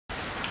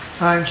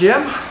I'm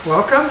Jim.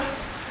 Welcome.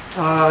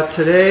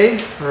 Today,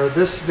 or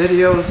this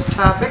video's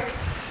topic,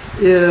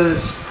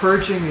 is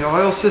purging the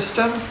oil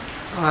system.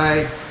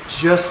 I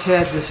just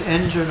had this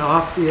engine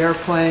off the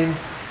airplane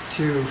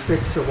to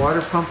fix a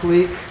water pump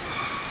leak.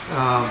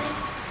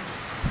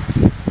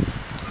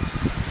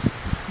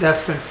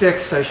 That's been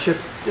fixed. I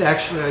shipped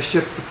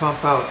the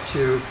pump out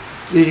to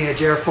leading edge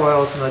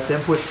airfoils and let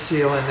them put the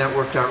seal in. That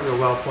worked out real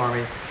well for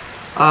me.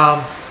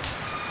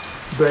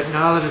 But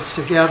now that it's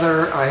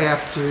together, I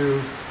have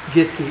to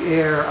get the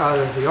air out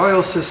of the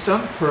oil system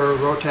per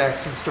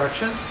Rotax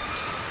instructions.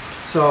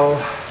 So,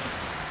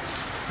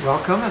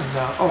 welcome. And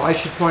oh, I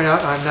should point out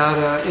I'm not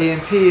an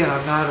A&P and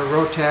I'm not a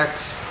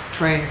Rotax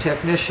trained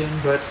technician,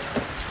 but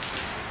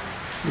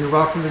you're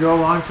welcome to go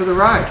along for the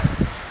ride.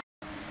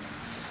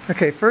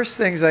 Okay, first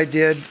things I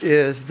did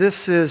is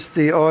this is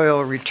the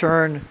oil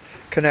return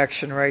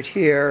connection right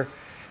here,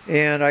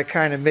 and I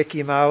kind of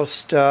Mickey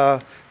Moused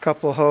a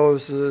couple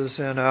hoses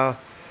and a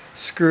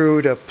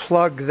screw to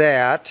plug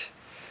that,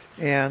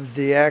 and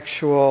the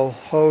actual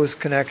hose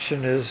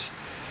connection it's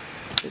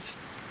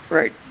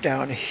right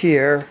down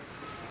here.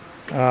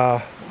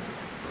 Yeah,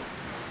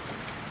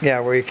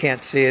 where you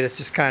can't see it, it's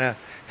just kind of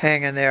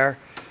hanging there.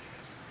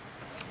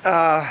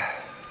 Yeah,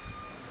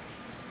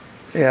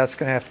 it's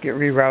going to have to get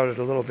rerouted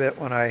a little bit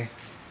when I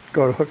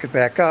go to hook it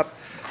back up.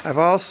 I've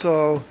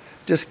also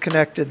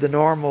disconnected the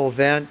normal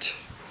vent,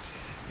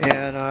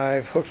 and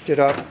I've hooked it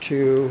up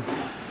to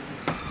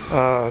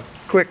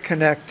quick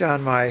connect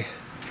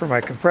for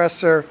my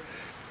compressor.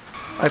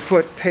 I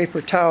put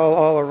paper towel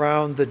all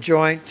around the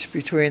joint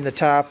between the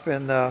top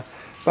and the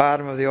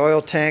bottom of the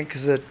oil tank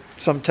because it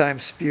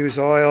sometimes spews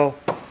oil.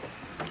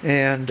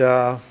 And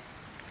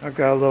I've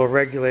got a little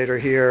regulator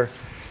here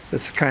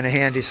that's kind of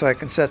handy so I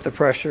can set the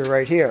pressure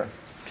right here.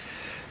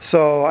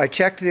 So I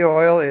checked the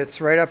oil, it's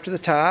right up to the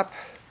top.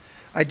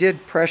 I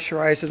did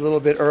pressurize it a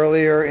little bit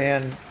earlier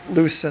and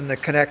loosen the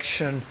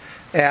connection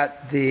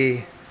at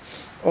the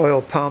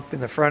oil pump in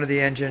the front of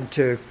the engine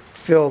to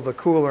fill the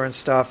cooler and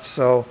stuff,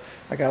 so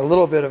I got a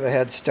little bit of a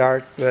head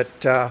start. But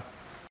okay,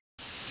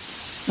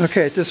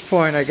 at this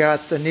point I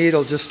got the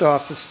needle just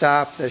off the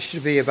stop. That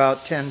should be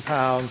about 10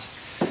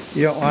 pounds.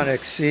 You don't want to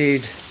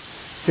exceed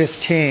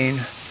 15.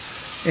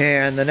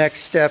 And the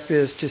next step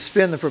is to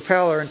spin the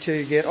propeller until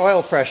you get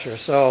oil pressure.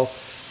 So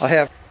I'll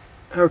have...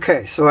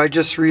 Okay, so I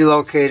just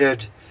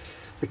relocated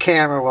the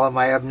camera while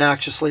my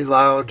obnoxiously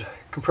loud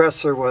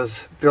compressor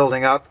was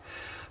building up.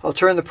 I'll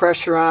turn the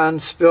pressure on,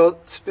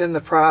 spin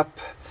the prop.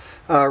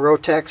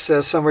 Rotax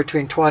says somewhere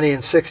between 20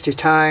 and 60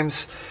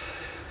 times.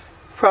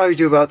 Probably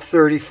do about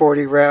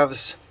 30-40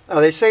 revs.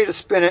 They say to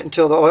spin it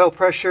until the oil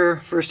pressure,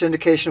 first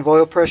indication of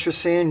oil pressure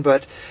seen,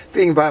 but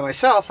being by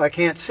myself I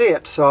can't see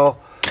it. So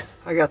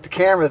I got the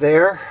camera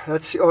there.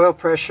 That's the oil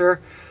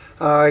pressure.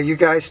 You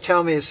guys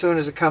tell me as soon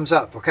as it comes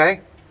up,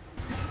 okay?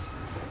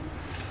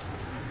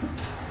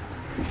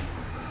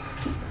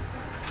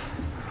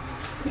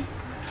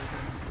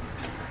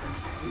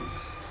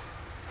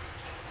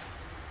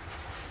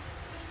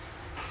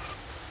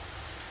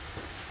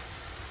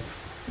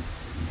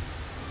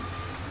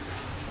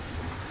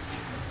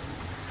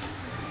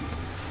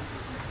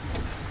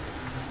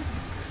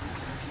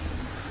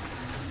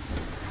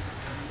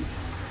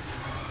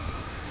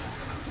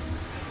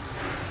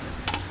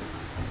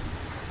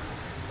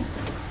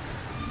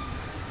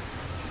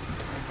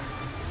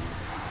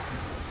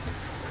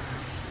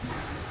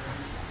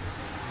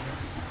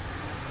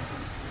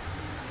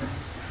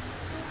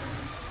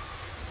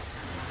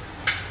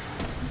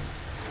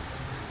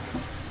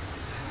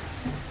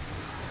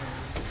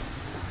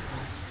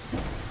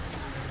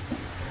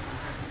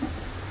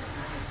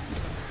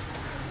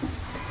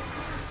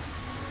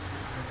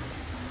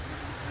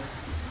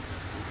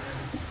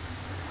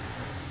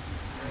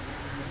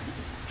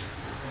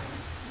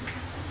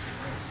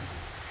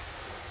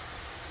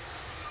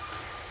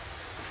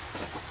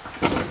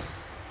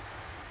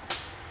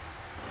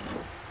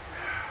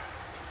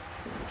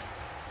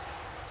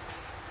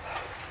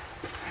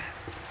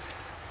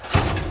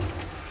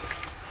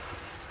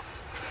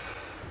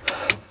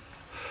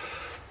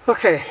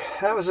 Okay,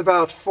 that was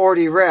about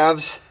 40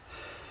 revs.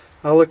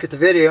 I'll look at the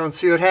video and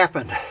see what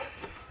happened.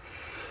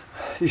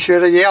 You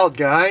should have yelled,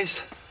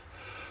 guys.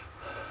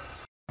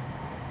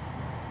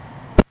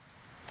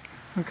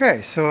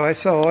 Okay, so I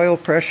saw oil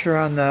pressure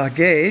on the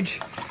gauge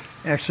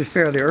actually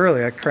fairly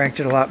early. I cranked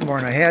it a lot more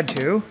than I had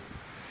to.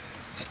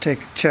 Let's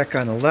take a check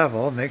on the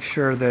level, make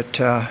sure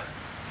that, I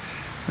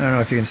don't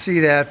know if you can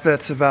see that, but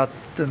it's about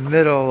the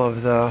middle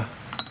of the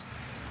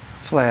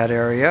flat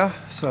area.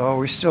 So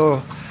we're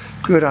still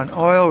good on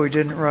oil. We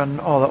didn't run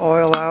all the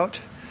oil out.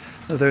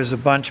 There's a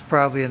bunch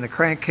probably in the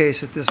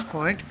crankcase at this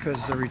point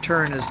because the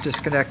return is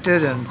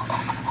disconnected and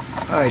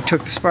I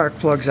took the spark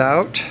plugs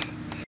out.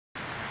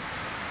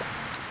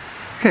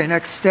 Okay,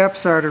 next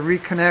steps are to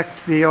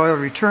reconnect the oil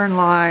return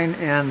line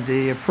and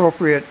the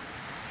appropriate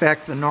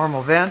back to the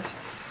normal vent.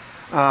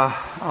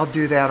 I'll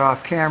do that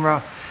off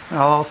camera, and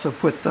I'll also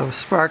put the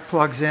spark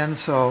plugs in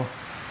so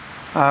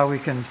we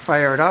can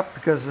fire it up,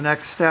 because the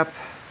next step,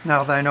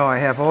 now that I know I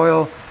have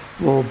oil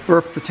we'll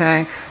burp the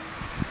tank,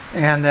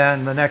 and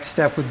then the next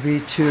step would be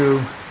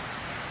to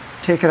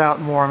take it out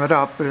and warm it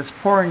up. But it's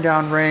pouring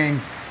down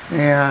rain,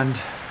 and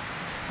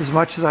as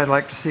much as I'd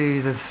like to see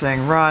this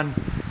thing run,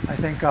 I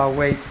think I'll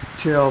wait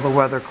till the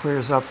weather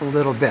clears up a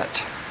little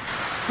bit.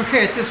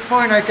 Okay, at this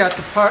point I got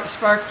the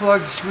spark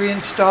plugs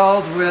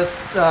reinstalled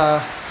with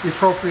the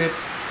appropriate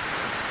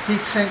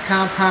heatsink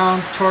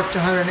compound, torqued to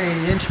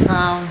 180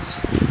 inch-pounds.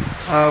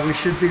 We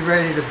should be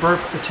ready to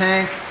burp the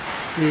tank.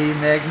 The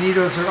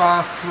magnetos are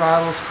off,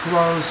 throttle's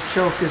closed,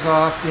 choke is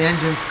off, the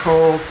engine's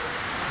cold.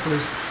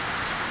 There's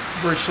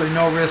virtually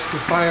no risk of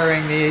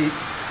firing the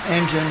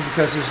engine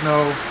because there's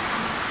no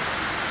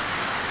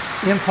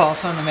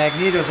impulse on the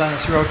magnetos on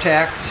this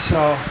Rotax,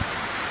 so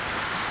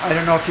I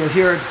don't know if you'll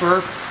hear it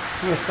burp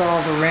with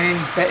all the rain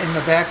in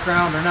the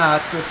background or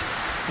not, but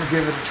we'll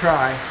give it a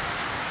try.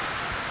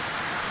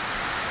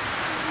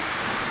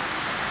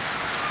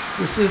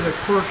 This is a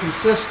quirky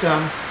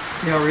system,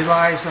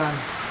 relies on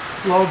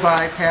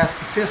blow-by past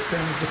the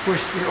pistons to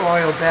push the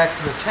oil back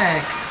to the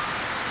tank.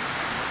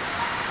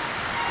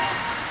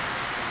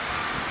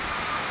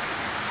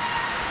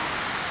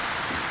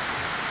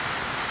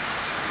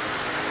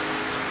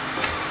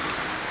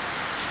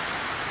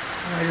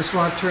 I just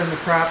want to turn the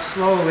prop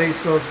slowly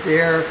so that the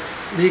air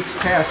leaks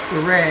past the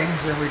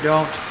rings and we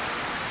don't,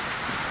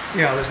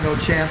 there's no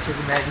chance of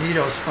the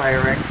magnetos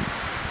firing.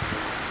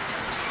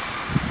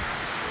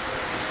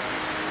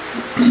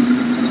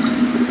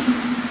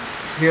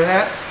 Hear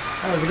that?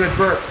 That was a good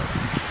burp.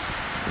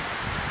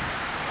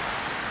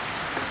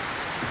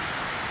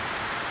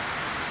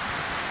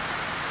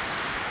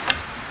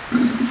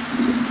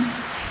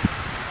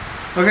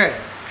 Okay,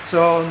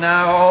 so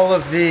now all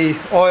of the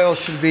oil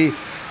should be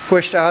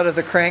pushed out of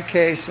the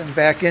crankcase and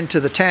back into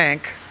the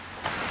tank.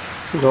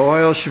 So the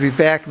oil should be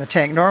back in the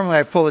tank. Normally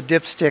I pull the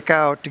dipstick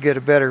out to get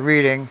a better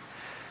reading.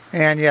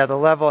 And yeah, the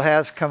level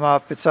has come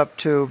up. It's up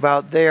to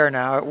about there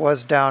now. It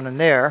was down in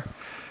there.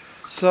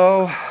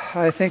 So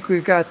I think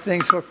we've got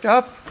things hooked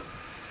up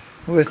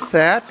with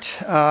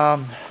that.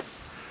 I'm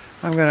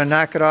going to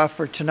knock it off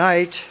for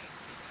tonight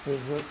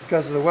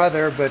because of the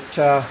weather,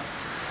 but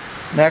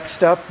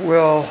next up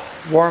we'll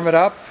warm it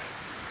up,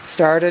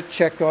 start it,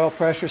 check the oil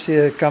pressure, see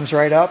that it comes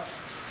right up,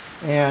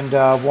 and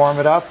warm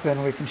it up,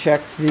 and we can check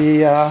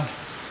to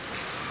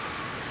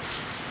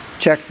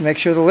make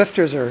sure the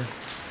lifters are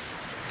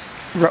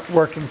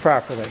working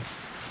properly.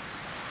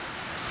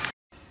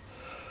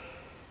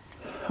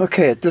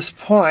 Okay, at this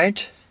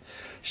point,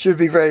 should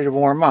be ready to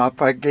warm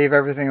up. I gave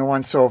everything a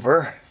once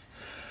over.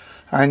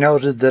 I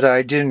noted that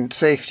I didn't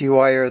safety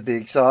wire the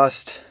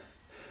exhaust,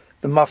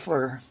 the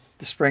muffler,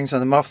 the springs on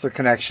the muffler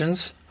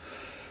connections.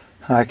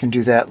 I can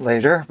do that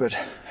later, but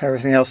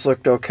everything else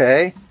looked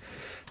okay.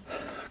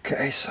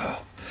 Okay, so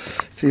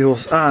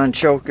fuel's on,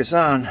 choke is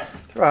on,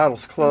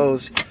 throttle's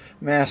closed,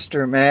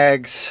 master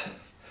mags.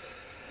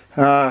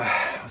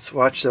 Let's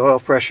watch the oil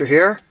pressure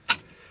here.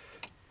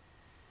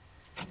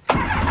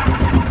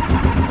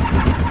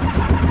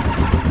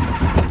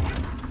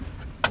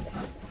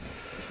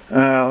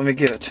 Let me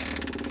get a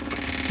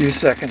few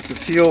seconds of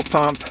fuel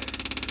pump,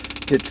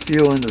 get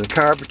fuel into the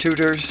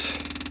carburetors.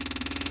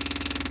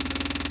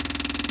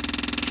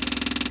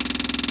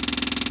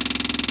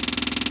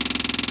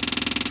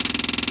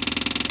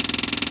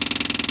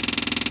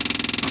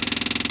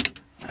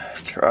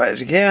 Try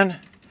it again.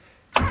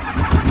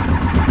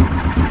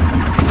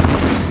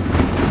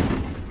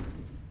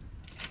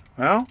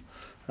 Well,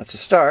 that's a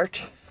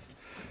start.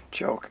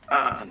 Choke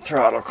on,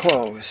 throttle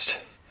closed.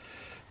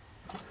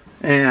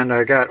 And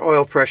I got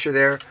oil pressure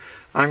there.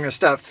 I'm going to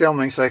stop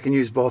filming so I can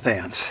use both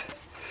hands.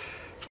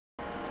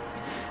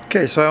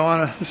 Okay,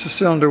 so this is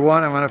cylinder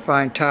 1. I want to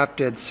find top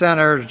dead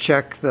center to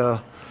check the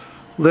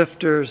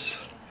lifters.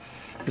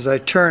 As I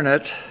turn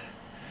it,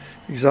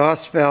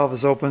 exhaust valve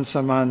is open, so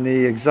I'm on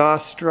the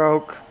exhaust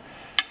stroke.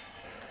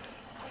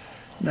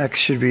 Next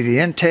should be the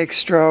intake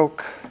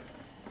stroke.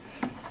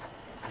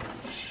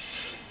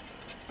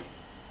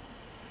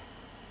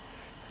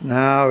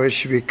 Now it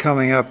should be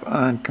coming up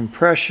on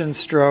compression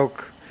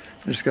stroke.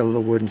 I just got a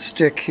little wooden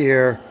stick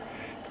here.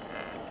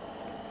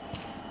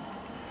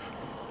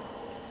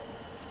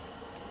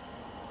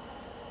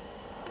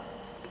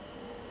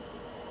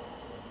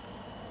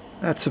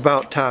 That's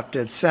about top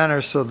dead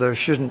center, so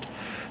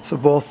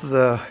both of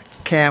the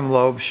cam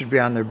lobes should be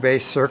on their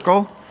base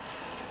circle.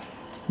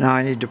 Now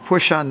I need to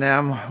push on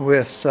them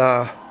with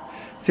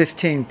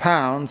 15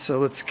 pounds, so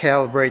let's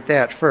calibrate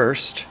that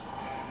first.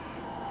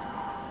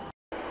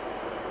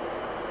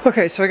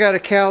 Okay, so I got to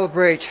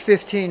calibrate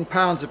 15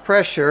 pounds of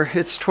pressure.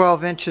 It's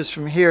 12 inches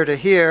from here to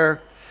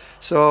here.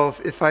 So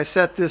if I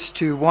set this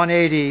to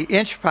 180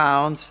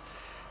 inch-pounds,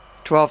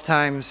 12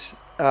 times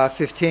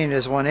 15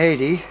 is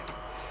 180,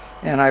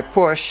 and I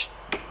push.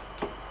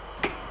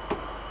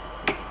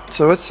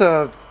 So it's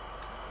a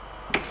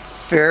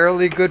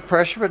fairly good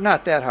pressure, but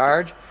not that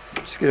hard.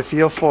 Just get a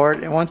feel for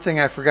it. And one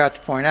thing I forgot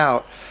to point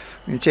out,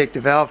 when you take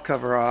the valve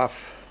cover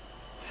off,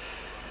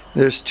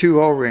 there's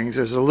two O-rings.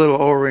 There's a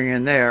little O-ring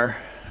in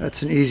there.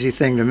 That's an easy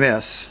thing to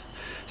miss.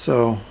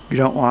 So you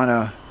don't want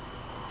to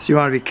So you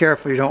want to be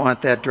careful. You don't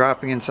want that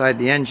dropping inside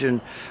the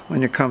engine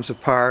when it comes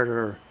apart,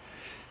 or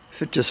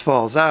if it just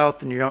falls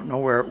out, then you don't know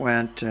where it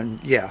went.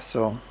 And yeah,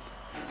 so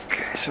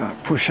okay, so I'll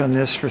push on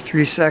this for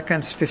 3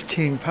 seconds,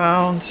 15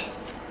 pounds.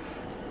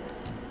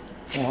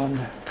 1,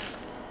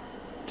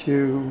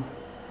 2,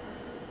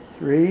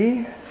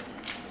 3.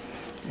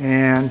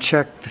 And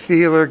check the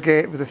feeler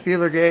gauge with a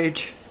feeler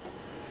gauge.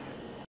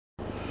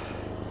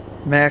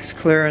 Max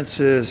clearance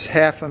is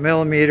 1/2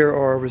 millimeter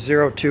or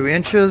 0.2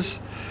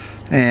 inches.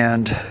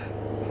 And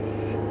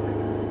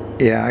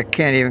yeah, I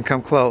can't even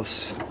come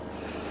close.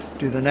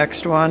 Do the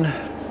next one.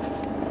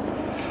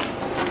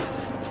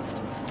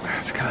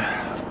 It's kind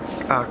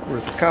of awkward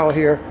with the cowl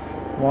here.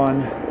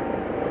 1,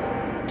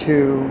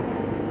 2,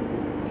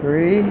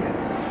 3.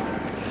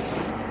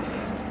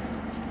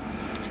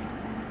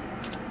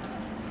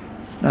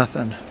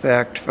 Nothing. In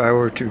fact, if I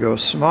were to go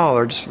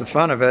smaller, just for the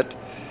fun of it,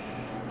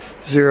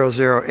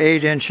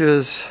 0.08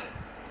 inches.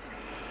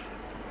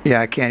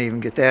 Yeah, I can't even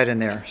get that in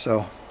there.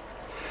 So,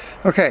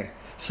 okay.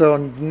 So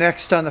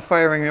next on the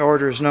firing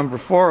order is number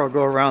 4. I'll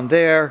go around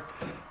there.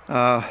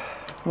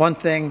 One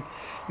thing,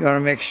 you want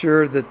to make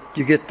sure that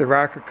you get the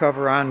rocker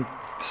cover on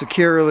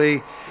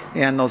securely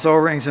and those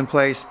O-rings in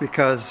place,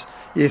 because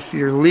if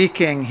you're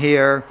leaking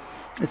here,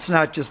 it's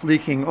not just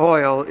leaking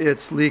oil,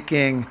 it's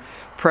leaking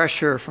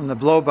pressure from the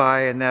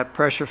blow-by, and that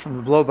pressure from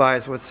the blow-by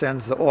is what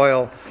sends the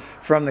oil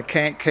from the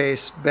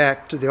crankcase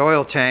back to the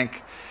oil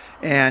tank,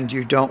 and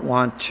you don't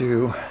want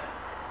to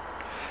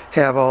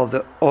have all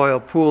the oil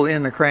pool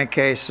in the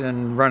crankcase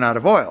and run out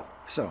of oil.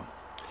 So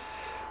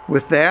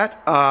with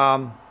that,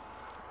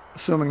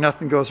 assuming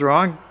nothing goes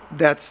wrong,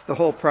 that's the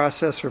whole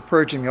process for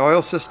purging the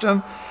oil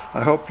system.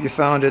 I hope you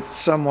found it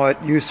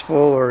somewhat useful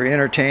or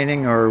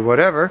entertaining or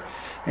whatever,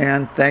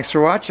 and thanks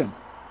for watching.